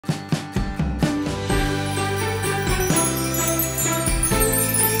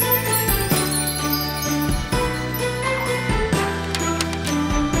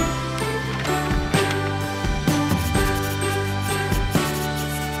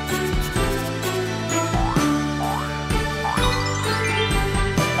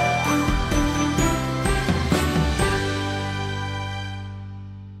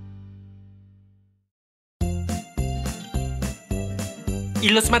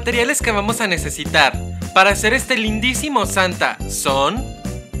Y los materiales que vamos a necesitar para hacer este lindísimo Santa son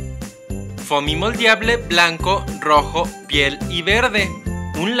foamy moldeable blanco, rojo, piel y verde,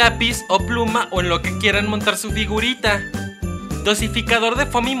 un lápiz o pluma o en lo que quieran montar su figurita, dosificador de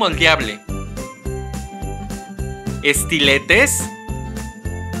foamy moldeable, estiletes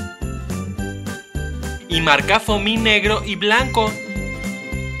y marca foamy negro y blanco.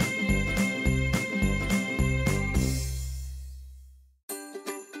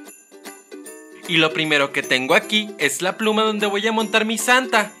 Y lo primero que tengo aquí es la pluma donde voy a montar mi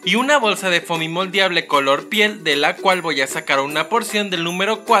Santa y una bolsa de foamy moldeable color piel, de la cual voy a sacar una porción del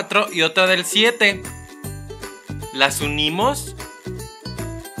número 4 y otra del 7. Las unimos,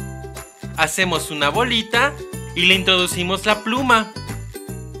 hacemos una bolita y le introducimos la pluma.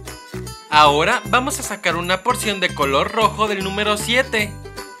 Ahora vamos a sacar una porción de color rojo del número 7.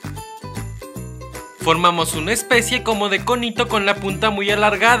 Formamos una especie como de conito con la punta muy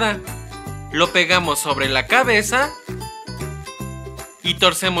alargada. Lo pegamos sobre la cabeza y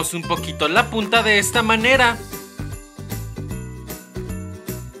torcemos un poquito la punta de esta manera.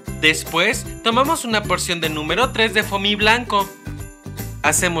 Después tomamos una porción del número 3 de foamy blanco.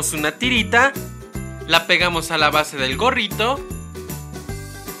 Hacemos una tirita, la pegamos a la base del gorrito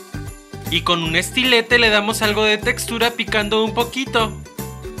y con un estilete le damos algo de textura picando un poquito.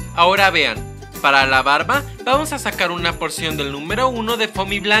 Ahora vean, para la barba vamos a sacar una porción del número 1 de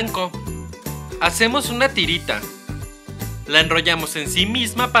foamy blanco. Hacemos una tirita, la enrollamos en sí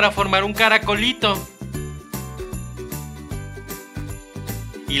misma para formar un caracolito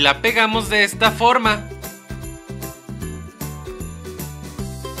y la pegamos de esta forma.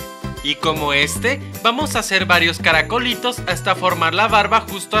 Y como este, vamos a hacer varios caracolitos hasta formar la barba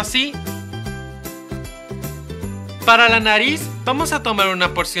justo así. Para la nariz, vamos a tomar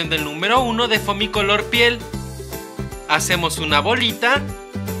una porción del número 1 de foamy color piel. Hacemos una bolita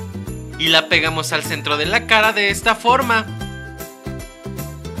y la pegamos al centro de la cara de esta forma.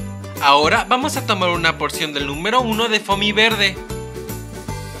 Ahora vamos a tomar una porción del número 1 de foamy verde.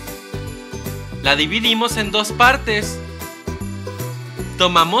 La dividimos en dos partes.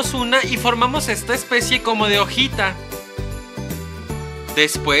 Tomamos una y formamos esta especie como de hojita.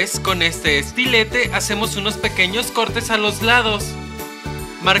 Después, con este estilete hacemos unos pequeños cortes a los lados.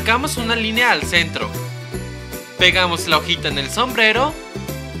 Marcamos una línea al centro. Pegamos la hojita en el sombrero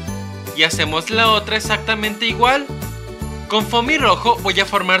y hacemos la otra exactamente igual. Con foamy rojo voy a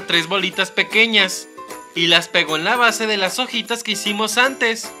formar 3 bolitas pequeñas y las pego en la base de las hojitas que hicimos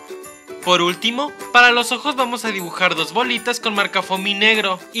antes. Por último, para los ojos vamos a dibujar 2 bolitas con marca foamy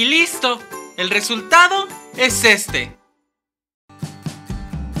negro. ¡Y listo! El resultado es este.